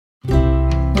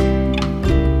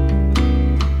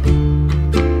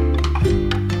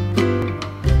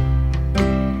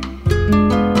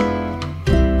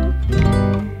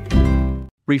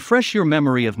Refresh your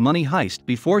memory of Money Heist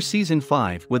before Season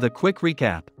 5 with a quick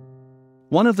recap.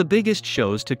 One of the biggest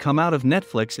shows to come out of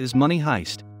Netflix is Money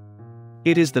Heist.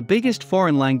 It is the biggest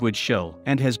foreign language show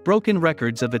and has broken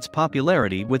records of its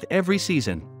popularity with every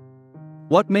season.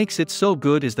 What makes it so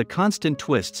good is the constant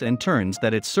twists and turns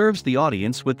that it serves the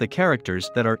audience with the characters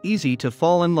that are easy to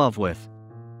fall in love with.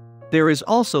 There is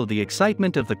also the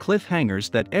excitement of the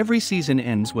cliffhangers that every season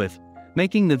ends with,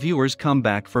 making the viewers come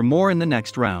back for more in the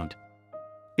next round.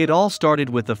 It all started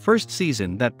with the first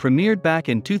season that premiered back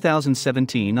in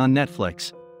 2017 on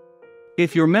Netflix.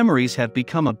 If your memories have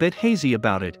become a bit hazy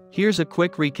about it, here's a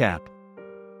quick recap.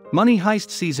 Money Heist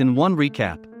Season 1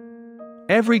 Recap.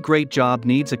 Every great job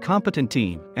needs a competent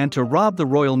team, and to rob the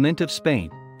Royal Mint of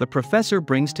Spain, the professor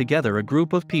brings together a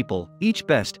group of people, each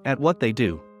best at what they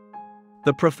do.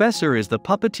 The professor is the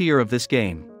puppeteer of this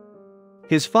game.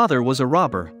 His father was a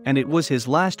robber, and it was his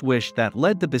last wish that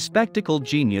led the bespectacled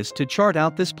genius to chart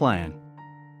out this plan.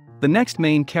 The next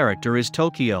main character is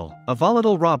Tokyo, a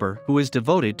volatile robber who is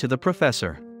devoted to the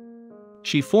professor.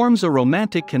 She forms a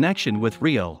romantic connection with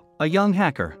Rio, a young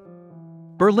hacker.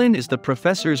 Berlin is the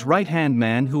professor's right-hand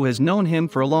man who has known him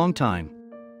for a long time.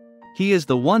 He is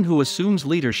the one who assumes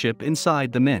leadership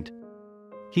inside the Mint.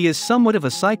 He is somewhat of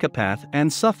a psychopath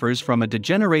and suffers from a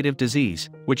degenerative disease,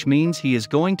 which means he is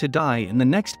going to die in the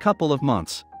next couple of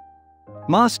months.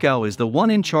 Moscow is the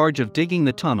one in charge of digging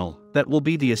the tunnel that will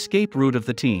be the escape route of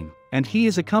the team, and he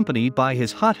is accompanied by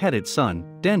his hot-headed son,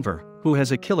 Denver, who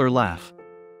has a killer laugh.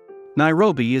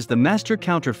 Nairobi is the master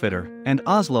counterfeiter, and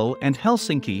Oslo and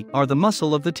Helsinki are the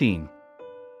muscle of the team.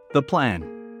 The plan.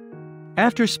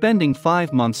 After spending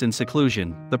 5 months in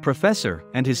seclusion, the professor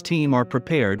and his team are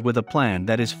prepared with a plan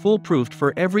that is foolproof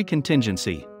for every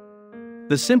contingency.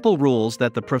 The simple rules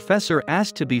that the professor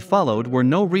asked to be followed were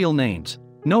no real names,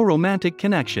 no romantic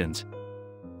connections.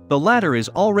 The latter is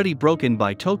already broken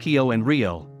by Tokyo and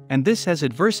Rio, and this has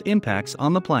adverse impacts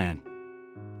on the plan.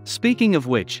 Speaking of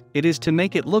which, it is to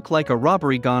make it look like a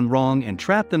robbery gone wrong and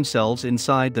trap themselves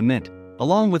inside the Mint,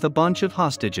 along with a bunch of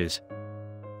hostages.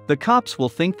 The cops will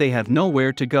think they have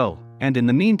nowhere to go, and in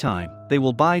the meantime, they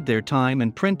will bide their time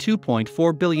and print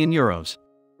 2.4 billion euros.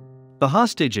 The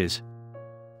hostages.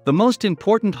 The most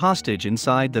important hostage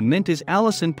inside the Mint is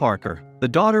Alison Parker, the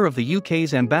daughter of the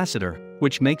UK's ambassador,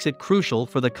 which makes it crucial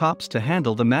for the cops to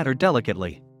handle the matter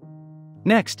delicately.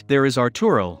 Next, there is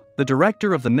Arturo, the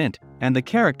director of the Mint, and the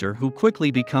character who quickly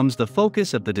becomes the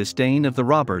focus of the disdain of the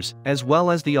robbers, as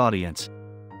well as the audience.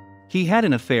 He had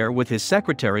an affair with his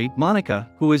secretary,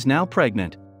 Monica, who is now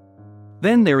pregnant.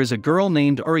 Then there is a girl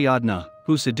named Ariadna,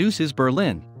 who seduces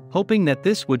Berlin, hoping that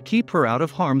this would keep her out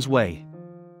of harm's way.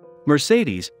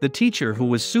 Mercedes, the teacher who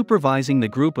was supervising the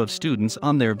group of students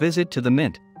on their visit to the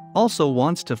Mint, also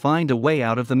wants to find a way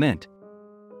out of the Mint.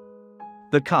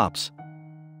 The cops.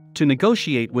 To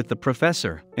negotiate with the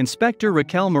professor, Inspector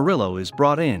Raquel Murillo is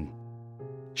brought in.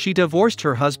 She divorced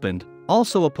her husband,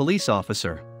 also a police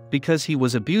officer, because he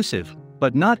was abusive,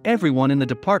 but not everyone in the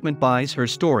department buys her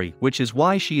story, which is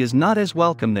why she is not as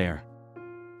welcome there.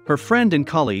 Her friend and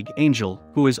colleague, Angel,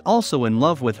 who is also in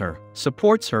love with her,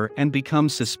 supports her and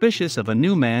becomes suspicious of a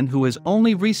new man who has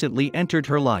only recently entered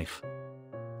her life.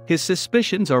 His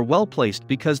suspicions are well placed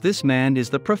because this man is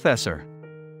the professor.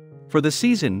 For the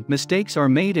season, mistakes are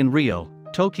made in Rio,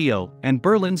 Tokyo, and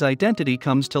Berlin's identity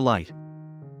comes to light.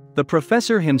 The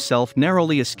professor himself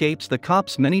narrowly escapes the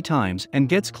cops many times and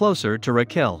gets closer to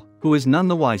Raquel, who is none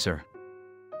the wiser.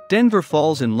 Denver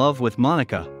falls in love with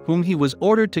Monica, whom he was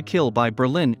ordered to kill by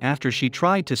Berlin after she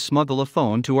tried to smuggle a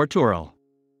phone to Arturo.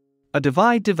 A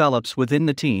divide develops within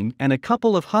the team and a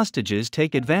couple of hostages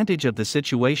take advantage of the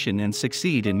situation and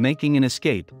succeed in making an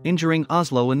escape, injuring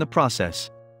Oslo in the process.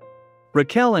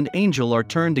 Raquel and Angel are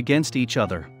turned against each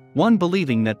other, one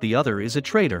believing that the other is a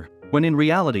traitor, when in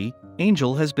reality,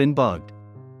 Angel has been bugged.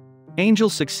 Angel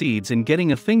succeeds in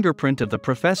getting a fingerprint of the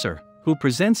professor, who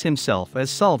presents himself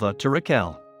as Salva to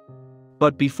Raquel.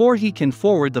 But before he can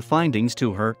forward the findings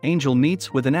to her, Angel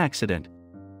meets with an accident.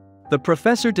 The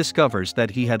professor discovers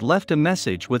that he had left a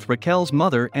message with Raquel's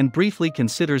mother and briefly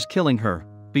considers killing her,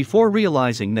 before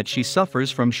realizing that she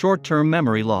suffers from short-term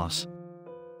memory loss.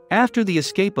 After the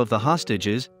escape of the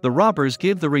hostages, the robbers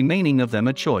give the remaining of them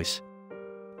a choice.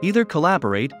 Either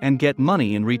collaborate and get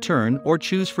money in return or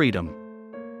choose freedom.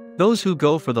 Those who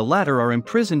go for the latter are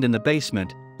imprisoned in the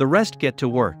basement, the rest get to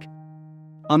work.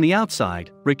 On the outside,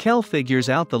 Raquel figures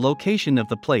out the location of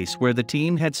the place where the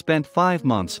team had spent 5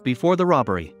 months before the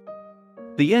robbery.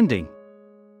 The ending.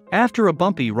 After a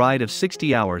bumpy ride of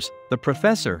 60 hours, the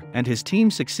professor and his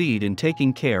team succeed in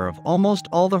taking care of almost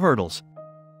all the hurdles.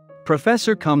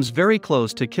 Professor comes very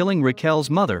close to killing Raquel's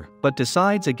mother but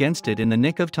decides against it in the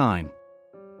nick of time.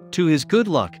 To his good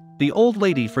luck, the old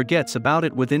lady forgets about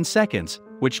it within seconds,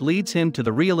 which leads him to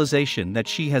the realization that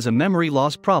she has a memory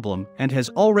loss problem and has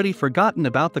already forgotten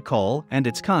about the call and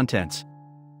its contents.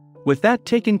 With that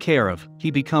taken care of, he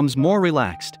becomes more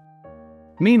relaxed.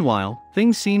 Meanwhile,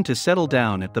 things seem to settle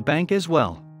down at the bank as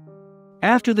well.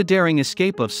 After the daring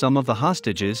escape of some of the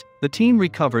hostages, the team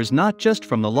recovers not just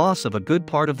from the loss of a good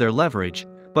part of their leverage,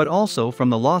 but also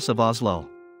from the loss of Oslo.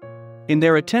 In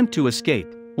their attempt to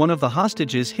escape, one of the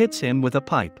hostages hits him with a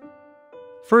pipe.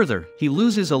 Further, he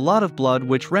loses a lot of blood,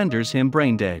 which renders him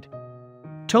brain dead.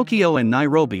 Tokyo and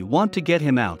Nairobi want to get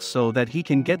him out so that he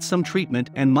can get some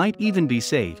treatment and might even be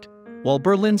saved, while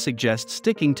Berlin suggests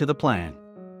sticking to the plan.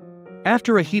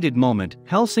 After a heated moment,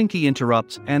 Helsinki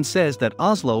interrupts and says that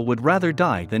Oslo would rather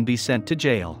die than be sent to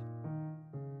jail.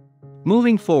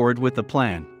 Moving forward with the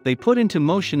plan, they put into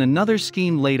motion another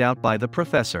scheme laid out by the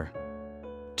professor.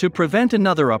 To prevent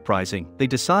another uprising, they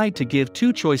decide to give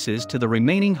two choices to the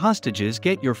remaining hostages: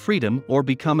 get your freedom or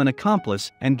become an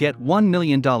accomplice and get $1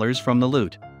 million from the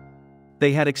loot.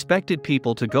 They had expected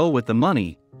people to go with the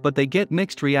money, but they get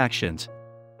mixed reactions.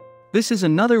 This is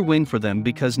another win for them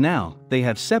because now they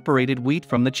have separated wheat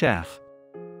from the chaff.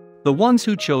 The ones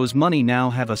who chose money now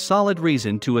have a solid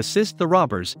reason to assist the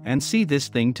robbers and see this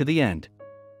thing to the end.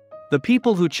 The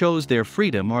people who chose their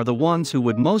freedom are the ones who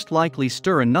would most likely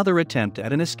stir another attempt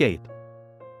at an escape.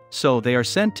 So they are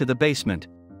sent to the basement.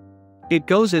 It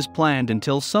goes as planned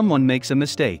until someone makes a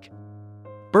mistake.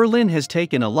 Berlin has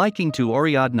taken a liking to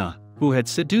Ariadna, who had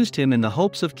seduced him in the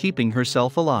hopes of keeping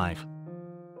herself alive.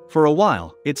 For a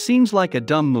while, it seems like a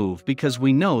dumb move because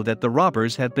we know that the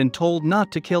robbers have been told not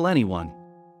to kill anyone.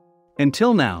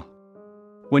 Until now.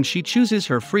 When she chooses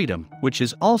her freedom, which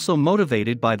is also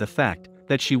motivated by the fact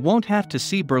that she won't have to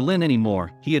see Berlin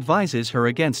anymore, he advises her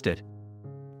against it.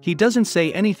 He doesn't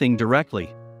say anything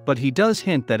directly, but he does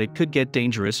hint that it could get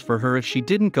dangerous for her if she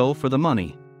didn't go for the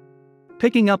money.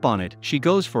 Picking up on it, she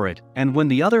goes for it, and when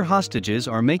the other hostages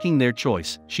are making their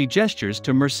choice, she gestures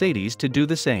to Mercedes to do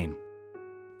the same.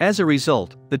 As a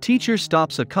result, the teacher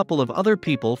stops a couple of other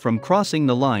people from crossing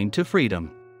the line to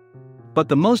freedom. But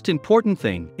the most important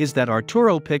thing is that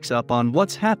Arturo picks up on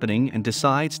what's happening and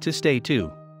decides to stay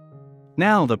too.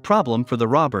 Now the problem for the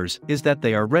robbers is that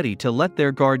they are ready to let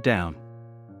their guard down.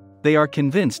 They are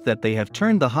convinced that they have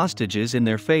turned the hostages in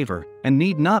their favor and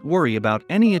need not worry about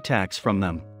any attacks from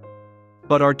them.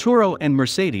 But Arturo and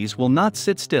Mercedes will not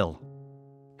sit still.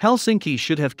 Helsinki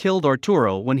should have killed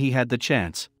Arturo when he had the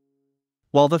chance.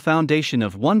 While the foundation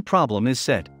of one problem is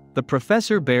set, the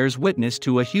professor bears witness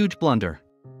to a huge blunder.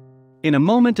 In a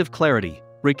moment of clarity,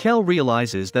 Raquel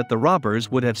realizes that the robbers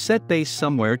would have set base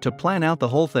somewhere to plan out the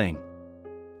whole thing.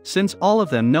 Since all of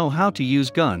them know how to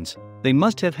use guns, they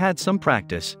must have had some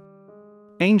practice.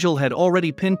 Angel had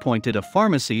already pinpointed a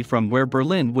pharmacy from where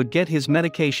Berlin would get his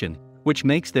medication, which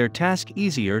makes their task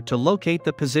easier to locate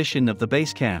the position of the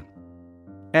base camp.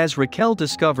 As Raquel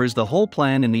discovers the whole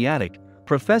plan in the attic,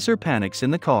 Professor panics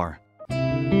in the car.